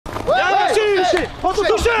toucher. Prends ton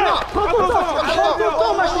toucher. Prends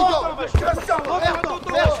ton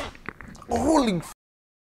temps. Holy f.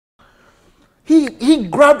 He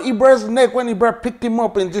grabbed Ibra's neck when Ibra picked him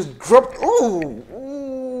up and just dropped. Ooh.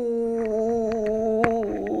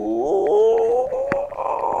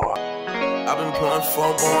 I've been pulling for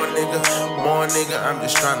more nigga, I'm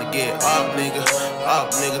just trying to get up, nigga.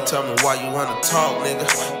 Tell me why you wanna talk, nigga.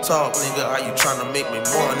 Are you trying to make me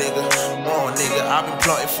more, nigga? I've been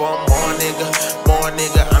plotting for more,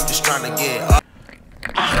 nigga, I'm just trying to get up.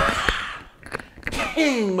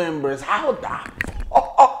 Gang members, how the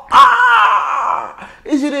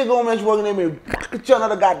is you there gonna make sure me get you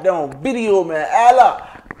another goddamn video, man. Ella.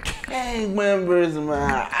 Gang members,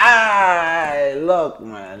 man. Look,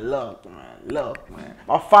 man.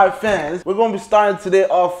 My 5 fans, we're gonna be starting today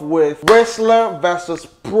off with wrestler versus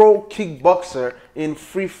pro kickboxer in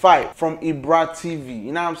free fight from IbraTV.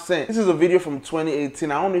 You know what I'm saying? This is a video from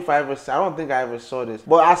 2018. I don't think I ever saw this,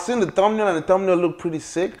 but I seen the thumbnail and the thumbnail looked pretty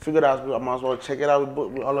sick. Figured I might as well check it out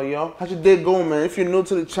with all of y'all. How's your day going, man? If you're new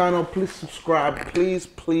to the channel, please subscribe. Please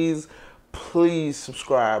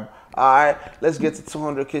subscribe. Alright, let's get to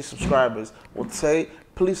 200K subscribers. Okay,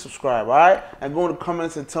 please subscribe, alright? And go in the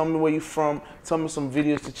comments and tell me where you're from. Tell me some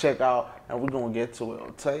videos to check out, and we're gonna get to it,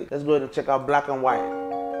 okay? Let's go ahead and check out Black and White.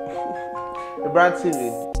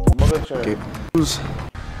 IbraTV. Okay.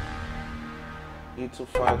 YouTube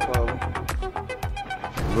Fight Club.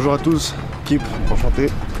 Bonjour à tous, Kip, enchanté.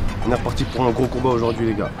 On est reparti pour un gros combat aujourd'hui,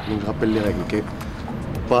 les gars. Donc je rappelle les règles, ok?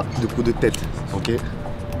 Pas de coup de tête, ok?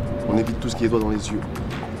 On évite tout ce qui est doigt dans les yeux.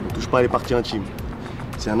 On touche pas les parties intimes.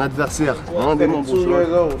 Si un adversaire a un des membres au sol,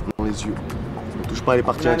 dans les yeux. On touche pas les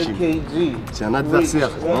parties intimes. Si un adversaire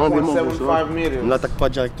a un des membres au sol, on n'attaque pas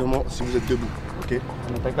directement si vous êtes debout, ok?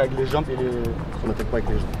 On n'attaque pas avec les jambes et les... On n'attaque pas avec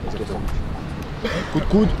les jambs. Coup de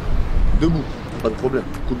coude, debout, pas de problème.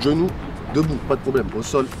 Coup de genou, debout, pas de problème. Au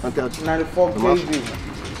sol, interdit. 94 kg.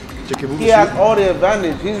 Checkez-vous. He has all the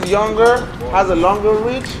advantage. He's younger, has a longer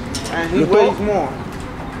reach, and he weighs more.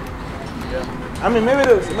 I mean, maybe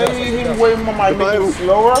him way more might make it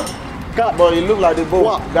slower, but it look like they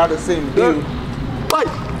both got the same build. Fight!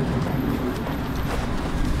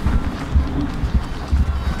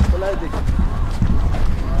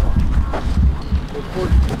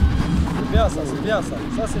 C'est bien ça.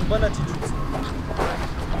 Ça, c'est une bonne attitude.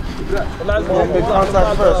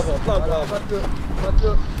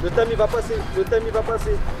 Le thème il va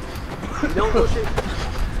passer. Il est encoché.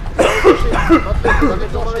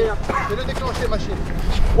 Fais-le déclencher, machine.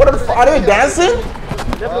 What the fuck? Are they dancing?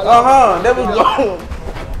 There we go.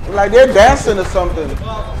 Like they're dancing or something.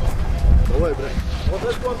 Ouais, bref.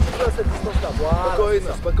 Redresse-toi un petit peu à cette distance-là.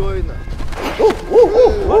 Spokojna.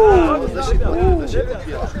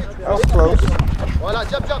 That was close. Voilà,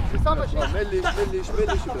 jab, c'est ça, machine. Mets-les. Pas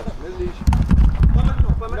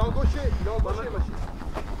maintenant. Il est encoché, machine.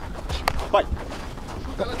 Fight!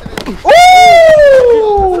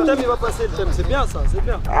 Ooh! Le thème il va passer, le thème, c'est bien ça, c'est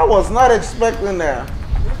bien. I was not expecting that.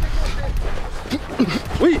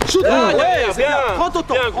 Oui, shoot! Ouais, bien. Prends ton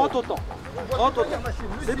temps.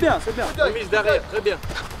 C'est bien. Mise derrière, très bien.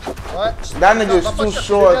 That nigga is too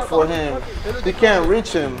short for him. He can't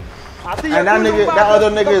reach him. And that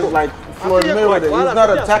other nigga is like Floyd Mayweather. He's not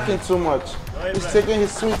attacking too much. He's taking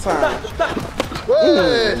his sweet time.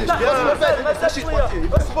 Ouais, ça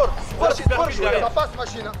passe,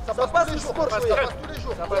 machine. Ça passe tous les jours.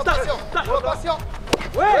 Sois patient.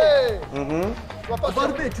 Ouais. Sois patient.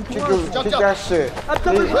 Kick that shit. He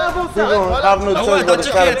gonna have no choice but to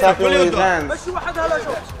try to tackle with his hands.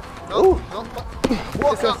 Non,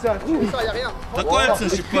 c'est ça, y'a rien. D'accord, ça, je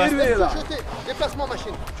sais pas. Déplacement,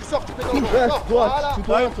 machine. Tu sors, tu fais dans le corps.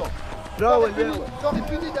 Voilà. Sors et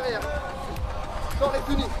puni derrière. Sors et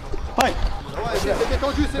puni. C'est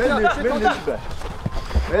détendu, c'est bien.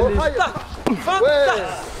 Oh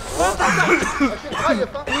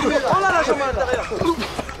là la jambe à l'intérieur.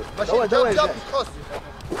 Machine, jab, cross.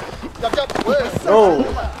 Jab, ouais. Oh.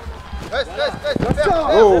 Reste.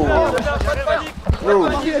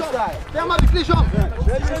 Ferme avec les jambes.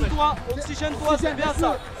 Oxygène-toi, c'est bien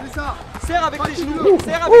ça. C'est ça. Serre avec les genoux.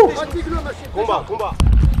 Fatigue-le, machine. Combat.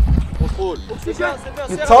 Contrôle. Oxygène, c'est bien.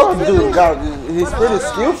 You told the dude, God, he's pretty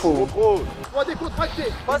skillful. Contrôle. Sois décontracté.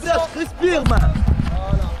 Respire, man.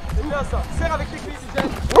 Voilà. C'est bien ça. Serre avec les cuisses.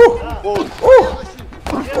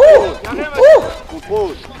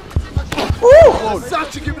 Contrôle. Ça,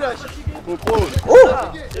 tu guibrèches. Contrôle.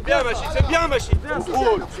 C'est bien, machine.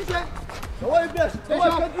 Contrôle.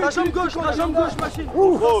 Ta jambe gauche, machine.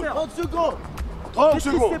 30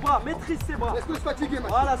 secondes. Maîtrise ses bras. Laisse-le se fatiguer, machine.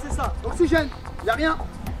 Voilà, c'est ça. Oxygène. Y'a rien.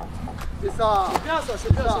 C'est ça. C'est bien ça,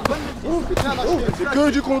 c'est bien, c'est une bonne maîtrise. C'est bien machine. C'est que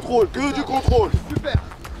du contrôle, que du contrôle. Super.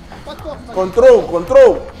 Pas de force. Control,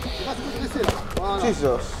 control. Tu vas se dresser là. Voilà.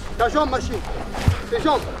 Jesus. Ta jambe machine. Tes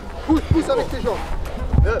jambes. Pousse, pousse avec tes jambes.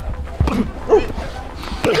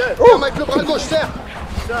 Ferme avec le bras gauche, serre.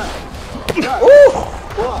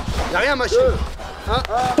 Y'a rien machine. Hein?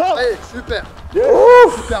 Allez, super.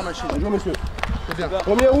 Super machine. Bonjour monsieur. C'est bien.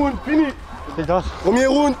 Premier round, fini. Premier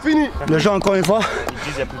round, fini. Les gens, encore une fois,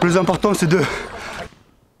 le plus important, c'est de...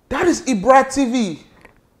 That is IbraTV.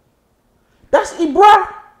 That's Ibra.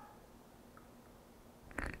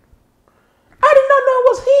 I did not know it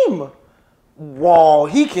was him. Whoa,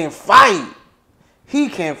 he can fight. He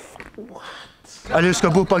can fight. What? Allez jusqu'au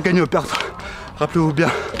bout, pas gagner ou perdre. Rappelez-vous bien.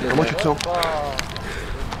 Comment tu te sens?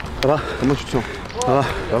 Ça va? Comment tu te sens? Ça va?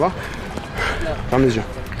 Ça va? Ferme les yeux.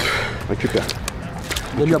 Récupère.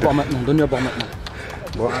 Donne-lui à boire maintenant, donne-lui à boire maintenant.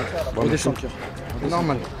 Bon, Redescends, cœur.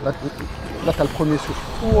 Normal. Là, t'as le premier souffle.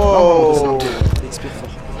 Whoa. Expire fort.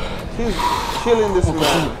 He's killing this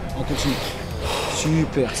man. On continue.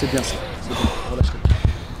 Super, c'est bien ça. C'est bien, relâche-toi.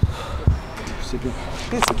 C'est bien.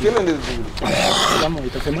 He's killing this dude. Vraiment, il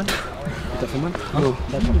t'a fait mal? Il t'a fait mal? Non.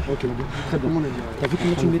 D'accord, ok, très bien. T'as vu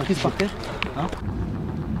comment tu me maîtrises par terre? Hein?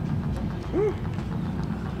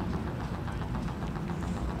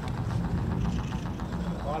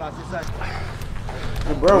 Voilà, c'est ça.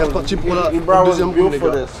 Ibra On est was- reparti pour la Ibra was deuxième built round, les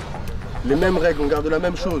for gars. this. Les mêmes règles, on garde la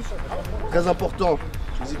même chose. Très important,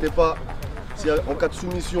 n'hésitez pas, si en cas de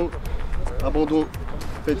soumission, abandon,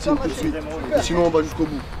 faites signe tout de suite. Et sinon on va jusqu'au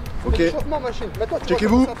bout. Ok? Échauffement machine. Maintenant, tu vas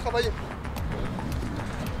Checkez-vous. commencer à travailler.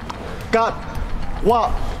 4,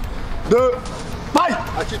 3, 2, fight!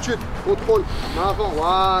 Attitude, contrôle, main avant,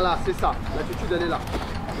 voilà, c'est ça. L'attitude, elle est là.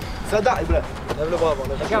 Lève le bras avant.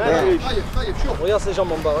 Ça y est, chaud. Regarde ses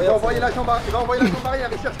jambes en bas, Il va envoyer la jambe arrière,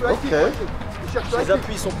 il cherche le high kick. Ok. Il cherche le high Les kick.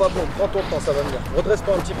 appuis sont pas bons. Prends ton temps, ça va venir.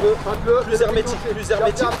 Redresse-toi un petit peu. Plus hermétique, plus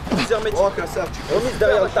hermétique, plus hermétique. Remise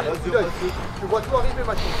derrière le tas. Tu vois tout arriver,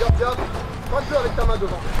 machine. Garde. Prends-le avec ta main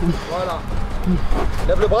devant. Voilà.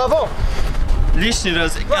 Lève le bras avant. Лишний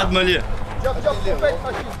раз, garde-moi-le. Jab, compète,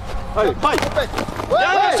 machine. Allez, fight! Compète.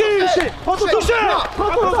 Ouais, prends ton toucher.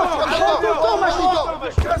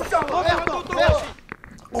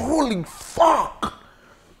 Holy fuck!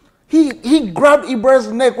 He grabbed Ibra's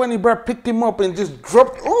neck when Ibra picked him up and just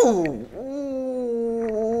dropped. Ooh.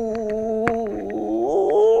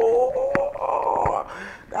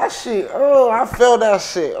 That shit. Oh, I felt that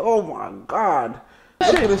shit. Oh my god.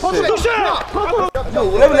 Look at this shit. Yo,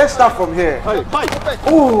 let's start from here.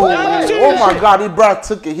 Ooh. Oh my god, Ibra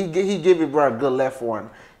took it. He gave Ibra a good left one.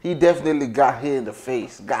 He definitely got hit in the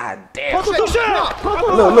face. God damn.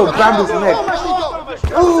 Look, grab his neck.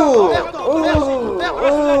 Ooh.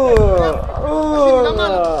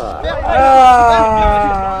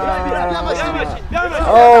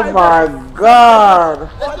 Oh my god.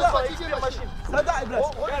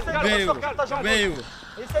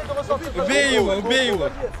 Убей его.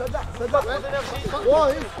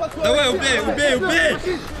 Давай, убей.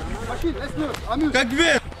 Machine, laisse-le. Amuse. Как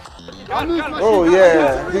вверх. Amuse, machine. Oh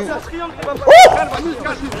yeah.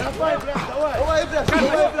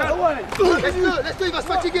 Laisse-le, il va se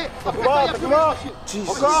fatiguer. Après ça, il y a plus rien, machine.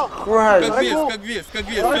 Jesus Christ. Как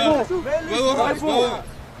вверх.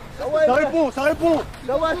 Ça répond! Il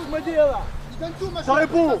donne tout, machine. Ça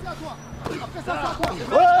répond. Après ça,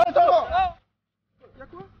 c'est à toi. Y'a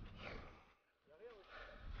quoi?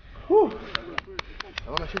 Ça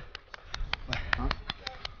va, machine?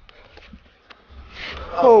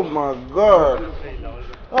 Oh my god.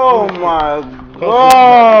 Oh my Je vais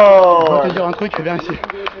te god. dire un truc, viens ici.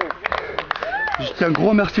 Je te dis un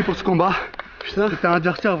gros merci pour ce combat. Putain, c'était un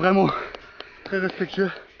adversaire vraiment très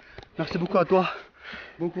respectueux. Merci beaucoup à toi.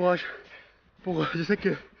 Bon courage. Je sais que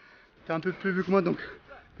t'es un peu plus vieux que moi, donc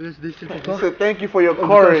peut-être c'est difficile pour toi. So thank you for your En tout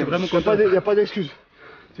cas, je suis courage. vraiment content. Il n'y a pas d'excuse. Tu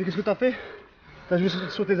sais qu'est-ce que t'as fait? T'as joué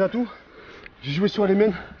sur tes atouts. J'ai joué sur les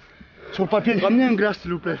miennes. Sur le papier. Ramenez un glace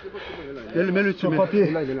s'il vous plaît. Mets-le sur le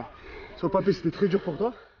papier. Là, il est là. Sur le papier, c'était très dur pour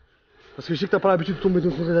toi. Parce que je sais que t'as pas l'habitude de tomber dans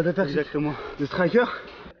les adversaires. Exactement. Le striker.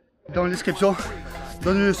 Dans la description.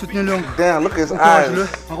 Donnez-le, soutenez-le. Damn, look at his Encouragez-le. eyes.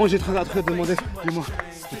 Par contre, j'ai très hâte de demander. Dis-moi.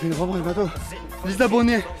 J'ai fait une revanche bientôt. Les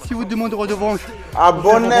abonnés, si vous demandez revanche.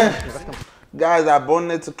 Abonne. Guys,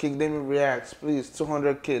 abonne to King Demi Reacts. Please,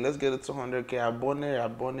 200K. Let's get it 200K. Abonne.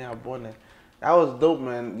 That was dope,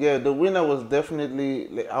 man. Yeah, the winner was definitely.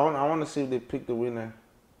 Like, I want to see if they pick the winner.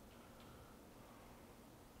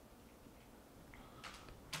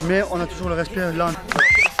 Mais on a toujours le respect là.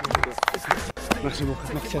 Merci beaucoup.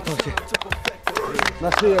 Merci à toi aussi.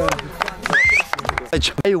 Merci.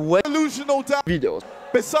 Delusional videos.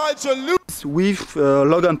 Besides your With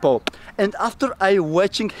Logan Paul. and after I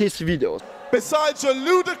watching his videos. Besides your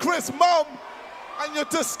ludicrous mum and your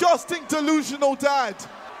disgusting delusional dad.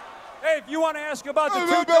 Hey, if you want to ask about the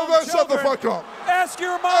two dumb children, shut the fuck up. Ask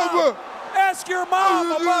your mom. Ask your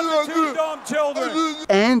mom about the two dumb children.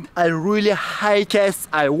 And I really hate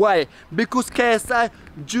KSI. Why? Because KSI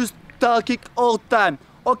just talking all time.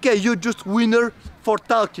 Okay, you just winner for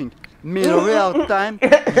talking. Me in real time,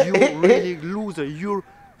 you really loser. You're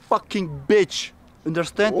fucking bitch.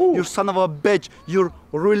 Understand? Ooh. You son of a bitch. You're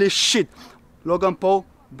really shit. Logan Paul,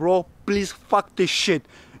 bro, please fuck this shit.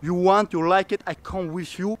 You want, you like it, I come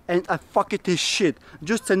with you and I fuck it this shit.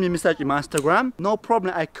 Just send me a message in my Instagram. No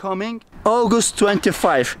problem, I coming. August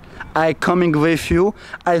 25, I coming with you.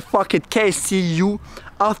 I fuck it KCU.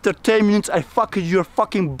 After 10 minutes, I fuck your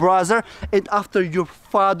fucking brother. And after your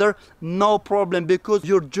father, no problem, because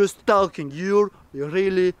you're just talking. You're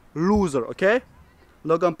really loser, okay?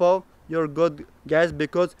 Logan Paul, you're good guys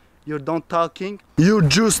because you're done talking. You're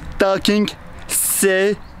just talking.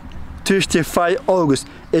 Say 35 August.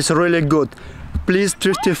 It's really good. Please,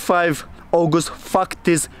 35 August, fuck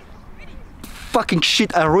this fucking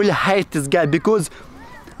shit. I really hate this guy because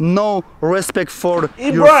no respect for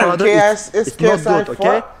your father. It's not good,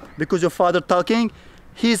 okay? Because your father talking,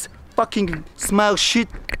 he's fucking smile shit.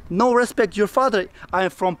 No respect your father. I am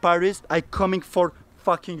from Paris. I coming for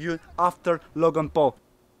fucking you after Logan Paul.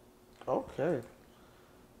 Okay.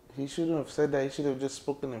 He shouldn't have said that. He should have just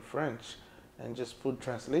spoken in French and just put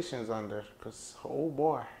translations on there, because oh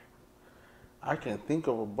boy, I can think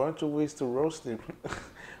of a bunch of ways to roast him.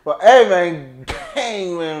 But hey man,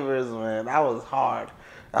 gang members, man, that was hard.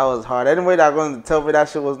 That was hard. Anybody that going to tell me that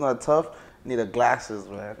shit was not tough, need a glasses,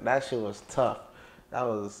 man. That shit was tough. That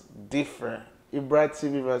was different.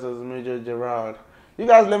 IbraTV versus Major Gerard. You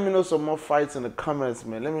guys let me know some more fights in the comments,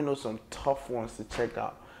 man. Let me know some tough ones to check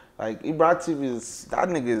out. Like, IbraTV is, that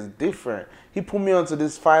nigga is different. He put me onto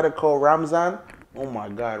this fighter called Ramzan. Oh my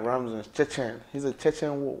God, Ramzan's Chechen. He's a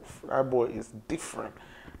Chechen wolf. That boy is different.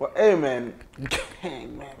 But hey man,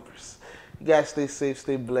 gang members, you guys stay safe,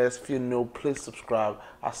 stay blessed. If you're new, please subscribe.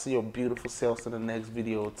 I'll see your beautiful selves in the next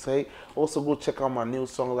video. Okay? Also go check out my new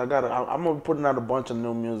songs. I'm gonna be putting out a bunch of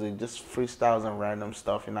new music, just freestyles and random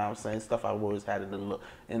stuff, you know what I'm saying? Stuff I've always had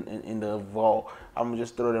in the vault. I'm gonna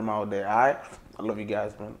just throw them out there, alright? I love you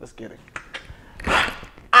guys, man. Let's get it.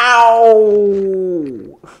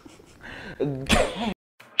 Ow!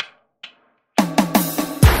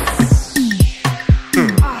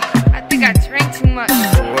 I think I drank too much.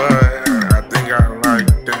 What? I think I like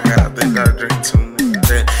that. I think I drink too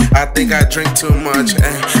much. I think I drink too much.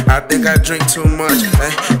 I think I drink too much.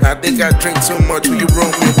 I think I drink too much. Will you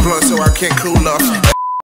roll me a blunt so I can't cool off?